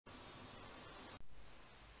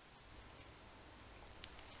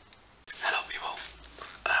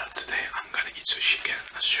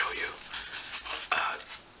show you uh,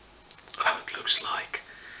 how it looks like.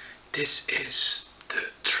 This is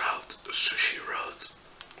the trout sushi roll.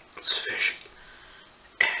 It's fish,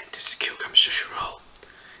 and this is the cucumber sushi roll.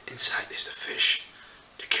 Inside is the fish.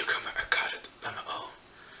 The cucumber I cut it by my own.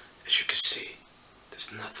 As you can see,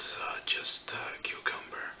 it's not just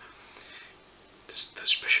cucumber. This is the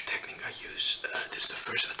special technique I use. This is the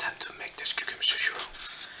first attempt to make this cucumber sushi roll,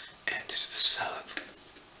 and this is the salad.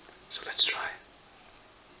 So let's try.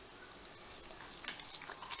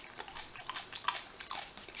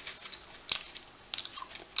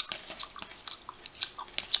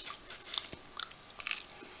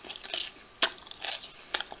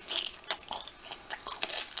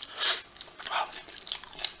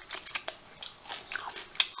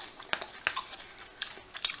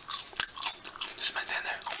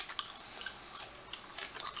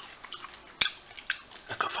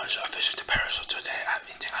 So I visited Paris, so today I'm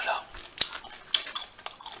eating alone.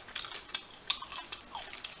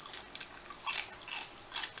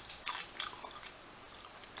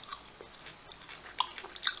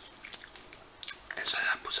 And so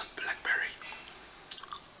I put some blackberry,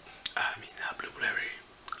 blueberry.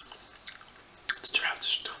 The trout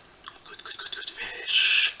is good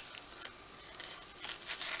fish.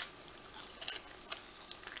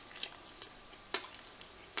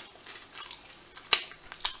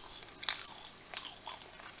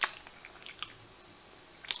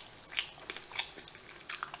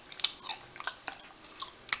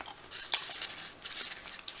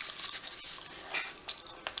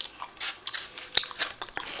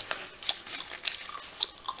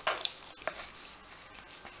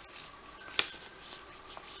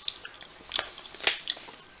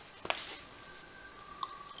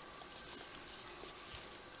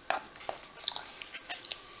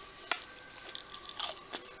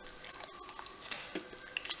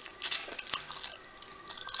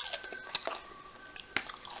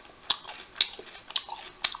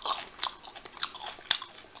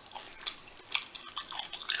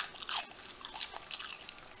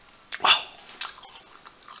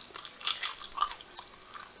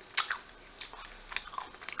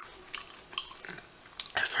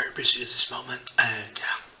 Very busy at this moment, and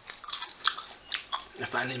yeah,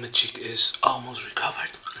 finally my cheek is almost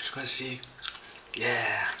recovered. As you can see,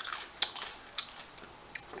 yeah.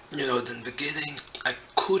 You know, in the beginning, I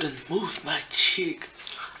couldn't move my cheek.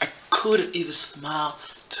 I couldn't even smile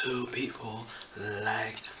to people,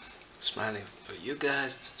 like smiling for you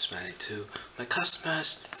guys, smiling to my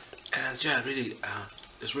customers, and yeah, really,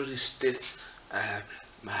 it's really stiff.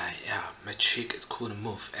 My cheek it couldn't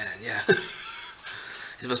move, and yeah.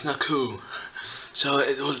 It was not cool. So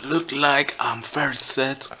it would look like I'm very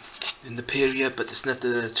sad in the period, but it's not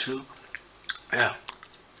true. Yeah,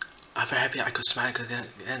 I'm very happy I could smile again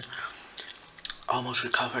and almost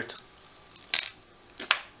recovered.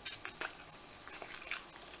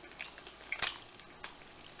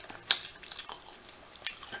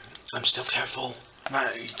 I'm still careful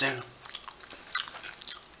not eating.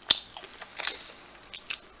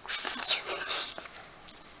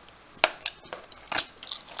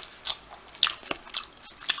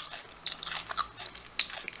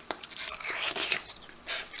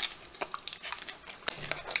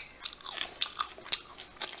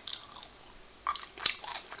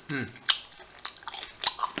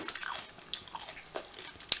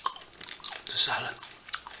 The salad.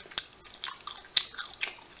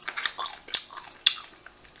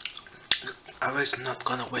 I was not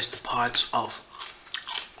gonna waste the parts of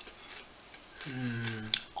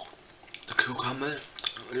the cucumber.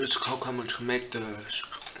 I use cucumber to make the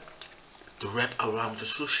wrap around the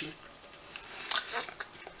sushi.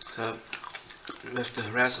 So with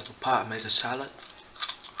the rest of the part, I made a salad.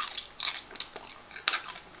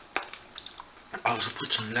 I also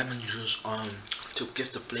put some lemon juice on to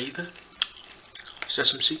give the flavor.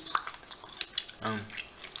 Sesame seed.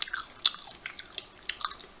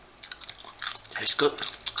 Tastes good.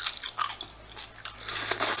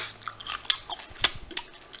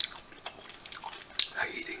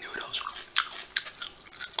 Like eating noodles.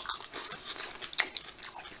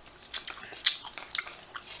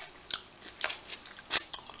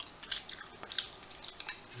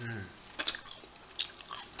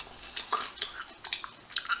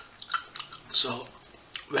 So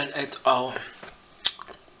when it all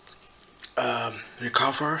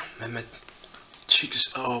recover, when my cheek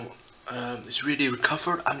is all it's really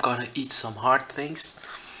recovered, I'm gonna eat some hard things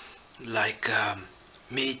like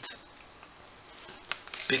meat,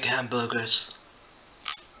 big hamburgers.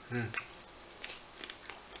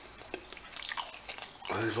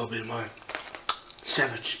 This will be my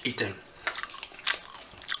savage eating.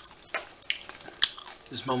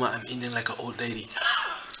 This moment I'm eating like an old lady.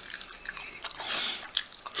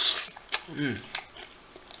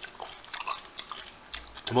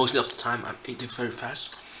 Mostly of the time I'm eating very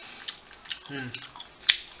fast.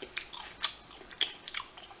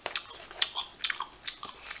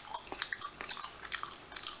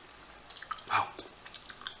 Wow.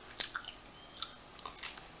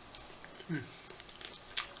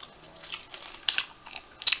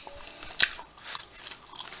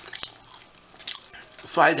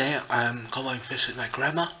 Friday I'm going to visit my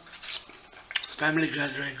grandma. Family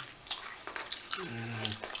gathering.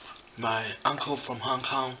 My uncle from Hong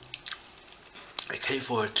Kong. I came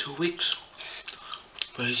for 2 weeks.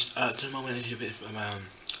 But he's at the moment he's with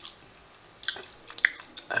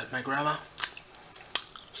at my grandma.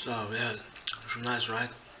 So yeah, it's nice, right?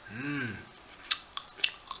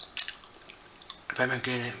 Family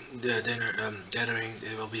gathering, the dinner gathering.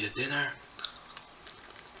 There will be a dinner.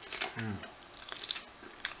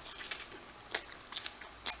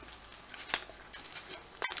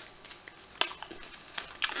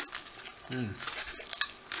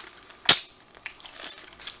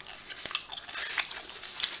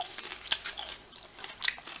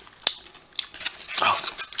 Oh,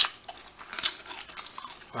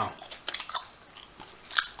 wow,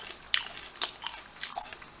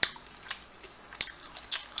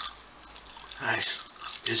 nice.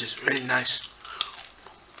 This is really nice.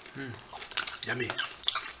 Yummy.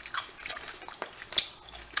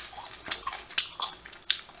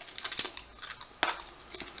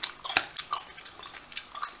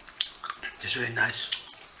 It's really nice.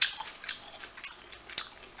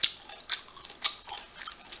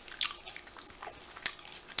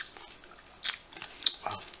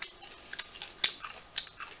 Wow.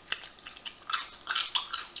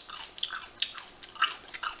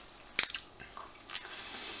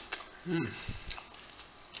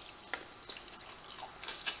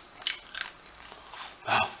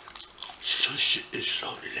 Wow. Sushi is so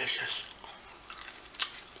delicious.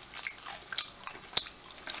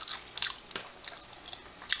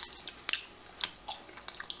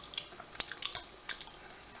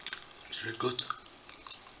 It's really good.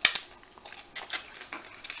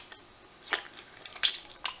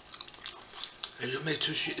 If you make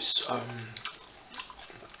sushi,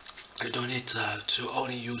 you don't need to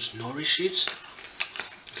only use nori sheets.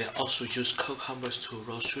 You can also use cucumbers to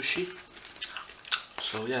roast sushi.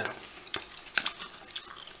 So yeah,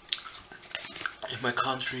 in my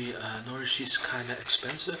country, nori sheets kinda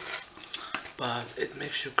expensive, but it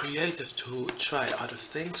makes you creative to try other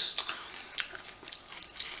things.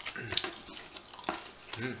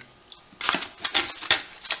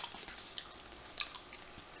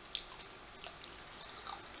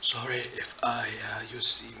 Sorry if you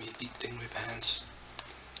see me eating with hands,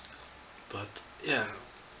 but yeah,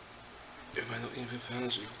 if I don't eat with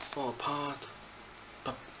hands, it will fall apart.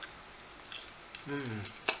 But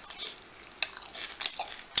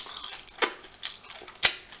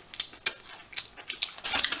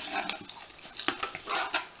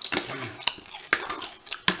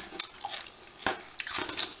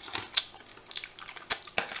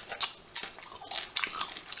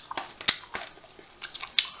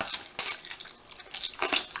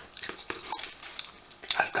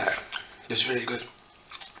it's really good.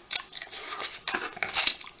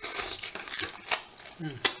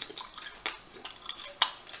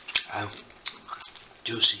 Oh,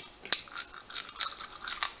 juicy.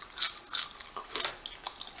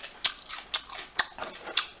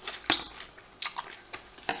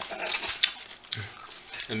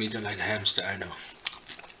 I'm eating like a hamster, I know,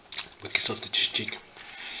 because of the chicken.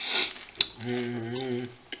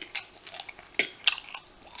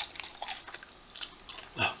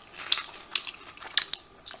 Oh,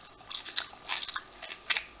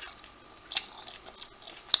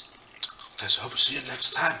 guys, I hope to see you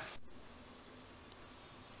next time.